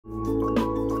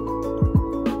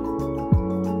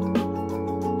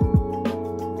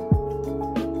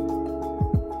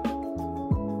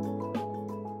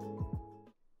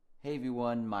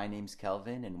my name's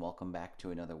Kelvin and welcome back to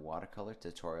another watercolor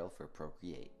tutorial for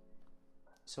Procreate.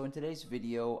 So in today's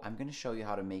video, I'm going to show you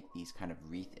how to make these kind of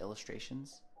wreath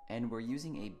illustrations. And we're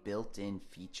using a built-in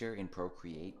feature in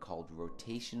Procreate called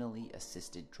Rotationally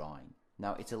Assisted Drawing.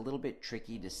 Now it's a little bit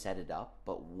tricky to set it up,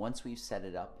 but once we've set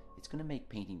it up, it's going to make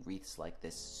painting wreaths like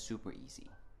this super easy.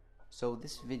 So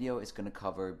this video is going to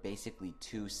cover basically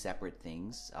two separate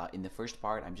things. In the first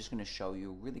part, I'm just going to show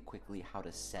you really quickly how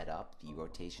to set up the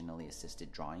rotationally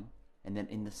assisted drawing. And then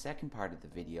in the second part of the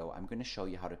video, I'm going to show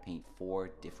you how to paint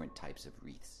 4 different types of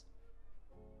wreaths.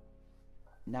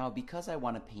 Now, because I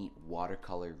want to paint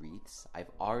watercolor wreaths,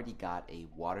 I've already got a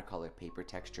watercolor paper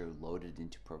texture loaded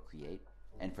into Procreate.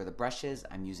 And for the brushes,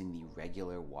 I'm using the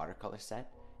regular watercolor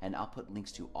set, and I'll put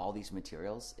links to all these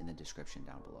materials in the description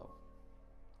down below.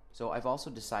 So I've also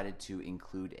decided to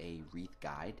include a wreath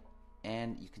guide,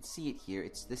 and you can see it here.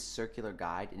 It's this circular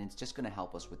guide, and it's just going to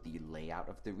help us with the layout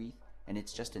of the wreath, and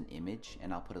it's just an image,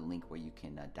 and I'll put a link where you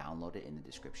can download it in the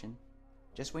description.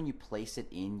 Just when you place it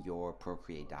in your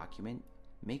Procreate document,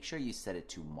 make sure you set it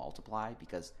to multiply,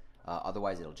 because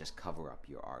otherwise it'll just cover up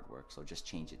your artwork, so just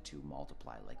change it to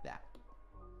multiply like that.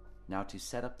 Now to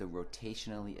set up the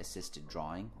rotationally assisted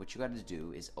drawing, what you got to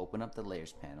do is open up the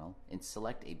layers panel and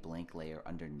select a blank layer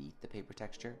underneath the paper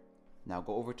texture. Now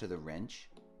go over to the wrench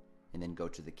and then go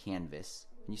to the canvas,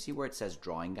 and you see where it says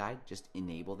drawing guide, just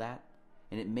enable that.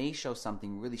 And it may show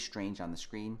something really strange on the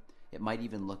screen. It might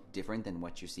even look different than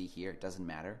what you see here. It doesn't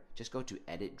matter. Just go to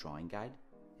edit drawing guide,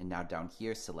 and now down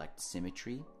here select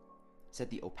symmetry. Set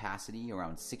the opacity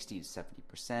around 60 to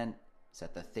 70%.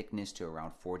 Set the thickness to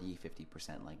around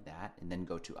 40-50% like that, and then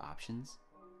go to options.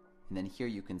 And then here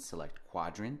you can select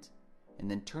quadrant,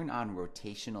 and then turn on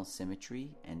rotational symmetry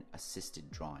and assisted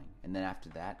drawing. And then after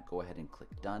that, go ahead and click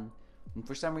done. And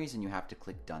for some reason you have to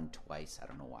click done twice, I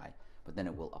don't know why, but then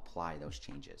it will apply those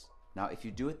changes. Now if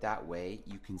you do it that way,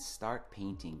 you can start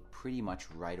painting pretty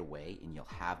much right away and you'll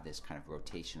have this kind of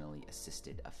rotationally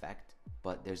assisted effect.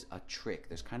 But there's a trick,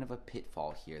 there's kind of a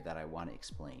pitfall here that I want to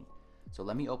explain. So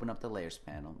let me open up the layers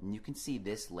panel, and you can see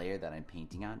this layer that I'm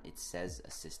painting on, it says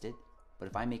assisted, but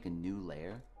if I make a new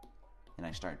layer and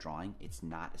I start drawing, it's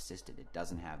not assisted. It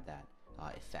doesn't have that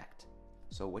effect.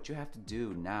 So what you have to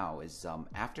do now is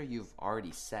after you've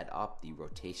already set up the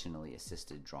rotationally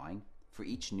assisted drawing, for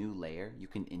each new layer you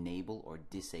can enable or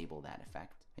disable that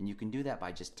effect, and you can do that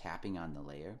by just tapping on the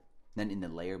layer. Then in the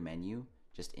layer menu,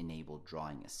 just enable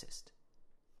drawing assist.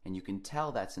 And you can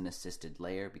tell that's an assisted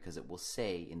layer because it will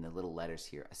say in the little letters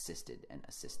here assisted and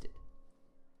assisted.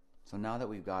 So now that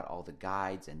we've got all the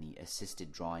guides and the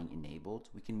assisted drawing enabled,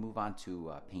 we can move on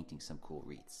to painting some cool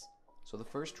wreaths. So the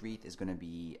first wreath is going to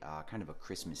be kind of a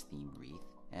Christmas themed wreath,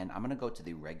 and I'm going to go to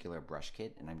the regular brush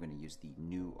kit, and I'm going to use the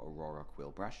new Aurora quill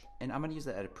brush, and I'm going to use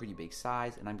that at a pretty big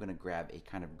size, and I'm going to grab a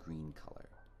kind of green color.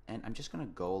 And I'm just going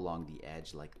to go along the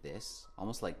edge like this,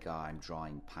 almost like I'm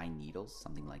drawing pine needles,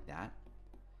 something like that.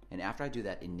 And after I do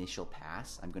that initial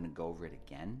pass, I'm going to go over it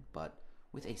again, but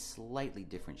with a slightly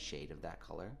different shade of that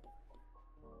color.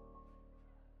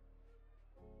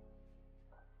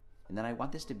 And then I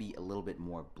want this to be a little bit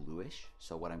more bluish,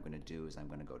 so what I'm going to do is I'm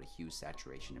going to go to hue,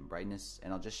 saturation, and brightness,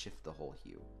 and I'll just shift the whole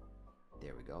hue.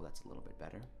 There we go, that's a little bit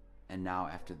better. And now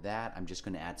after that, I'm just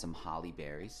going to add some holly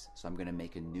berries. So I'm going to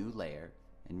make a new layer,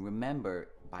 and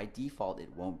remember, by default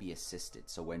it won't be assisted,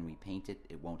 so when we paint it,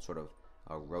 it won't sort of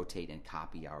rotate and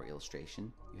copy our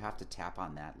illustration. You have to tap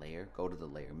on that layer, go to the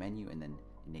layer menu, and then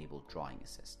enable drawing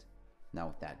assist. Now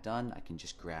with that done, I can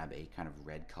just grab a kind of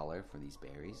red color for these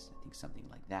berries, I think something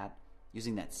like that.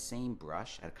 Using that same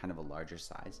brush at kind of a larger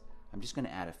size, I'm just going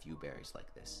to add a few berries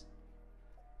like this.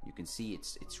 You can see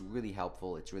it's really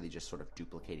helpful. It's really just sort of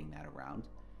duplicating that around.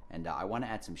 And I want to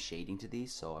add some shading to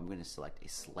these, so I'm going to select a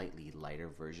slightly lighter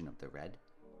version of the red.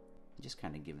 Just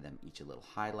kind of give them each a little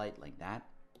highlight like that.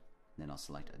 Then I'll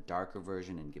select a darker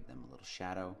version and give them a little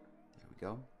shadow. There we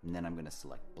go. And then I'm going to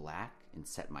select black and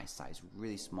set my size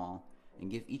really small and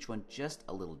give each one just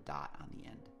a little dot on the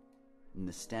end. And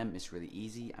the stem is really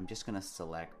easy. I'm just going to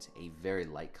select a very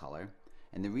light color.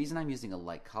 And the reason I'm using a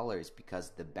light color is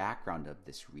because the background of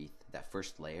this wreath, that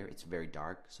first layer, it's very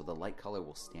dark, so the light color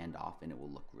will stand off and it will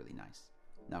look really nice.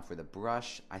 Now for the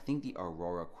brush, I think the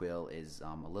Aurora quill is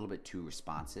a little bit too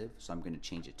responsive, so I'm going to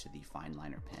change it to the fine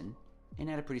liner pen. And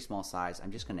at a pretty small size,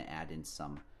 I'm just going to add in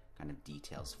some kind of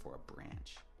details for a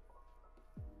branch.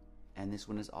 And this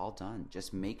one is all done.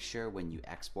 Just make sure when you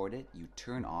export it, you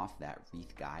turn off that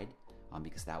wreath guide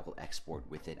because that will export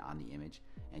with it on the image,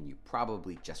 and you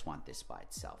probably just want this by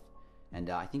itself. And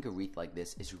I think a wreath like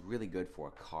this is really good for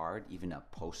a card, even a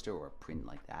poster or a print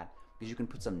like that, because you can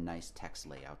put some nice text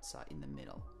layouts in the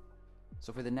middle.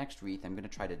 So for the next wreath, I'm going to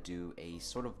try to do a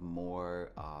sort of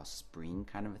more spring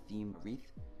kind of a theme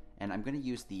wreath. And I'm going to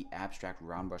use the abstract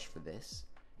round brush for this.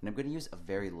 And I'm going to use a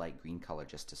very light green color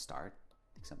just to start,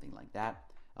 something like that.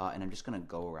 And I'm just going to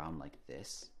go around like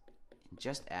this and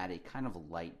just add a kind of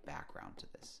light background to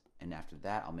this. And after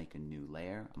that, I'll make a new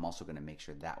layer. I'm also going to make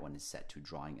sure that one is set to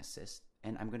drawing assist.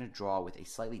 And I'm going to draw with a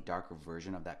slightly darker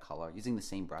version of that color using the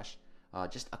same brush,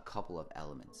 just a couple of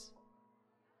elements.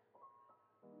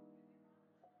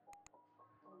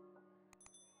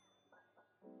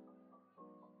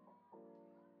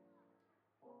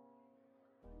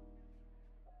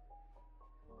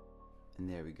 And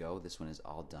there we go, this one is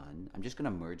all done. I'm just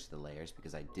going to merge the layers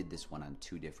because I did this one on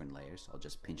 2 different layers, so I'll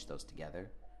just pinch those together.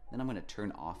 Then I'm going to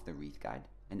turn off the wreath guide.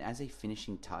 And as a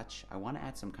finishing touch, I want to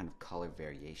add some kind of color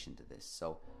variation to this.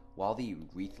 So while the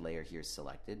wreath layer here is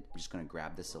selected, I'm just going to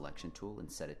grab the selection tool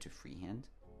and set it to freehand.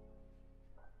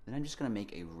 Then I'm just going to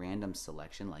make a random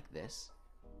selection like this.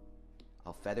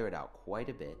 I'll feather it out quite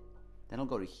a bit. Then I'll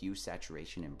go to hue,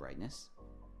 saturation, and brightness.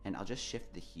 And I'll just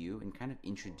shift the hue and kind of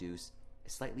introduce a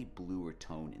slightly bluer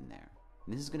tone in there.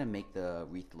 And this is going to make the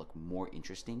wreath look more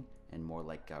interesting and more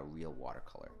like a real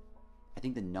watercolor. I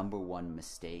think the #1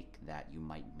 mistake that you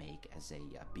might make as a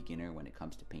beginner when it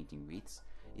comes to painting wreaths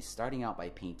is starting out by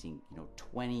painting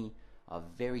 20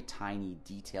 very tiny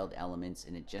detailed elements,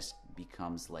 and it just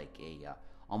becomes like a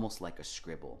almost like a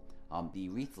scribble. The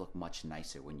wreaths look much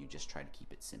nicer when you just try to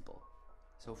keep it simple.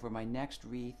 So for my next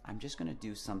wreath, I'm just going to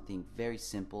do something very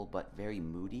simple but very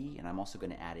moody, and I'm also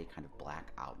going to add a kind of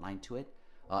black outline to it.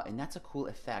 And that's a cool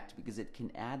effect because it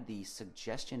can add the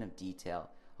suggestion of detail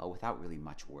without really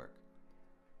much work.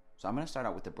 So I'm going to start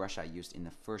out with the brush I used in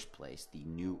the first place, the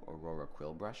new Aurora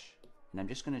Quill brush. And I'm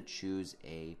just going to choose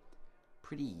a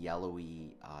pretty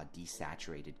yellowy,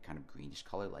 desaturated kind of greenish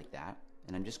color like that.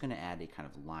 And I'm just going to add a kind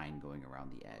of line going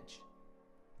around the edge.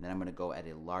 And then I'm going to go at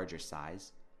a larger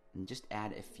size and just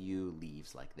add a few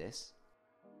leaves like this.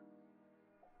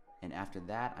 And after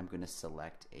that, I'm going to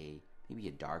select maybe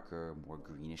a darker, more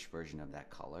greenish version of that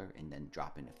color and then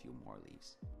drop in a few more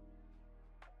leaves.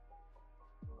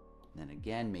 And then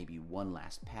again, maybe one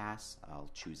last pass,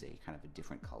 I'll choose a kind of a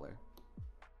different color.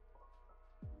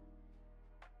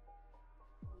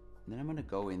 And then I'm going to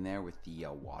go in there with the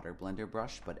water blender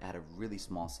brush, but at a really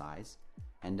small size.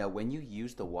 And when you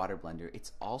use the water blender,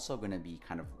 it's also going to be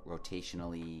kind of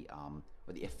rotationally,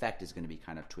 or the effect is going to be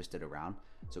kind of twisted around.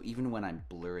 So even when I'm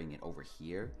blurring it over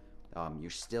here, you're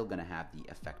still going to have the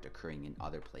effect occurring in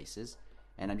other places.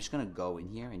 And I'm just going to go in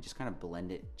here and just kind of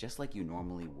blend it just like you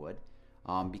normally would,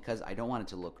 because I don't want it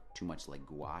to look too much like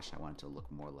gouache. I want it to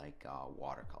look more like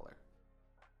watercolor.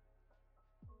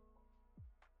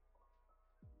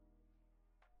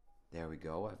 There we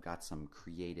go, I've got some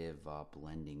creative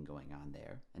blending going on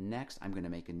there. And next I'm going to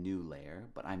make a new layer,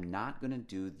 but I'm not going to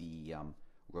do the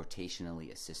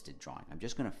rotationally assisted drawing. I'm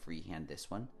just going to freehand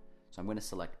this one. So I'm going to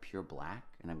select pure black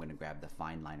and I'm going to grab the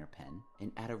fine liner pen.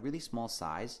 And at a really small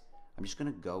size, I'm just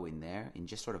going to go in there and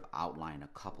just sort of outline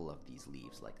a couple of these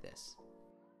leaves like this.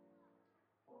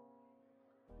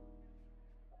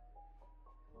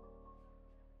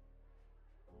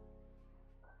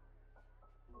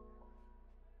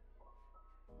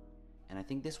 And I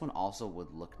think this one also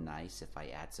would look nice if I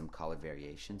add some color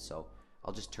variation. So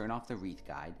I'll just turn off the wreath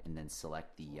guide and then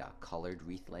select the colored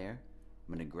wreath layer.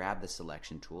 I'm going to grab the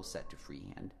selection tool set to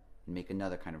freehand and make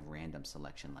another kind of random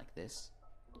selection like this.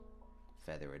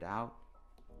 Feather it out,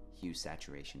 hue,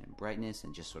 saturation, and brightness,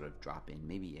 and just sort of drop in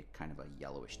maybe a kind of a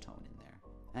yellowish tone in there.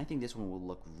 And I think this one will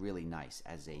look really nice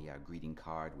as a greeting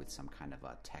card with some kind of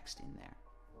text in there.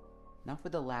 Now for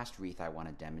the last wreath I want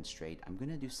to demonstrate, I'm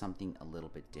going to do something a little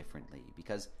bit differently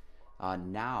because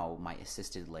now my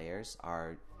assisted layers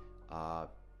are,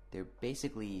 they're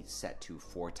basically set to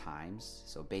 4 times.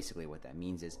 So basically what that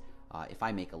means is if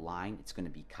I make a line, it's going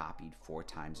to be copied 4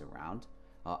 times around.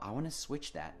 I want to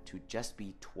switch that to just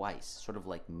be twice, sort of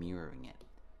like mirroring it.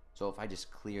 So if I just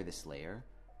clear this layer,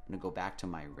 I'm going to go back to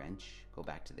my wrench, go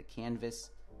back to the canvas,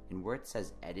 and where it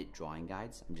says Edit Drawing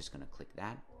Guides, I'm just going to click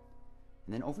that.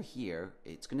 And then over here,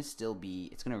 it's going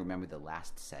to remember the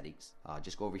last settings.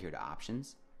 Just go over here to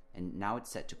Options, and now it's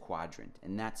set to Quadrant,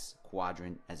 and that's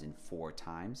quadrant as in 4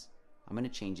 times. I'm going to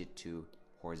change it to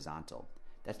horizontal.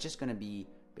 That's just going to be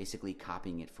basically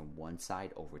copying it from one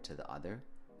side over to the other.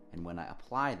 And when I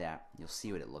apply that, you'll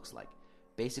see what it looks like.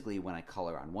 Basically, when I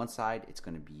color on one side, it's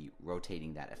going to be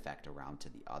rotating that effect around to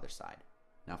the other side.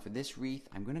 Now for this wreath,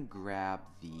 I'm going to grab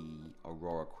the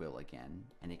Aurora Quill again,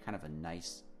 and a kind of a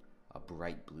nice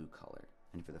bright blue color.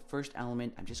 And for the first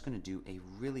element, I'm just going to do a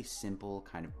really simple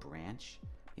kind of branch,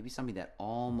 maybe something that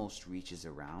almost reaches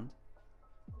around.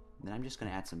 Then I'm just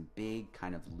going to add some big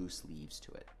kind of loose leaves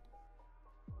to it.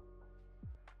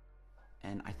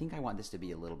 And I think I want this to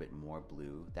be a little bit more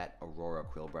blue. That Aurora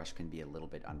quill brush can be a little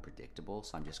bit unpredictable,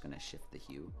 so I'm just going to shift the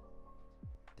hue.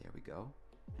 There we go.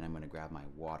 And I'm going to grab my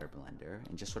water blender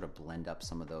and just sort of blend up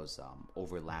some of those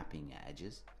overlapping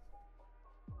edges.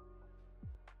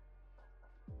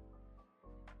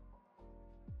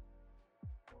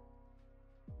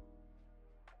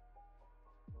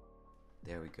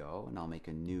 There we go, and I'll make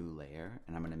a new layer,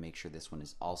 and I'm going to make sure this one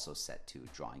is also set to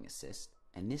drawing assist.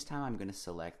 And this time I'm going to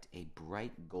select a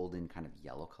bright golden kind of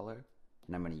yellow color,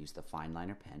 and I'm going to use the fine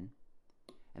liner pen.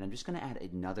 And I'm just going to add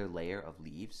another layer of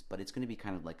leaves, but it's going to be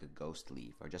kind of like a ghost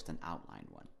leaf or just an outline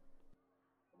one.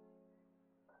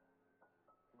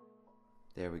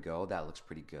 There we go, that looks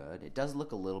pretty good. It does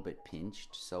look a little bit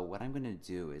pinched, so what I'm going to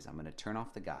do is I'm going to turn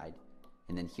off the guide,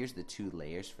 and then here's the two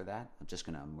layers for that. I'm just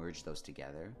going to merge those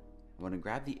together. I'm going to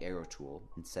grab the arrow tool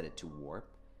and set it to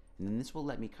warp, and then this will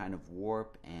let me kind of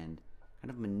warp and kind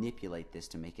of manipulate this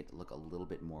to make it look a little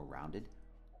bit more rounded.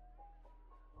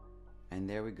 And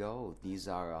there we go. These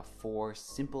are 4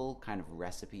 simple kind of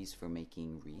recipes for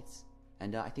making wreaths.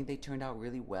 And I think they turned out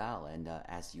really well, and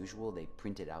as usual they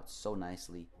printed out so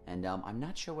nicely. And I'm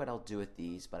not sure what I'll do with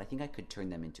these, but I think I could turn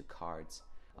them into cards.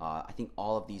 I think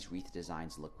all of these wreath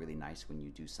designs look really nice when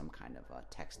you do some kind of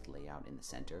text layout in the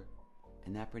center.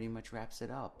 And that pretty much wraps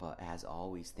it up. As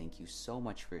always, thank you so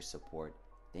much for your support.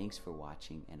 Thanks for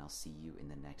watching, and I'll see you in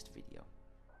the next video.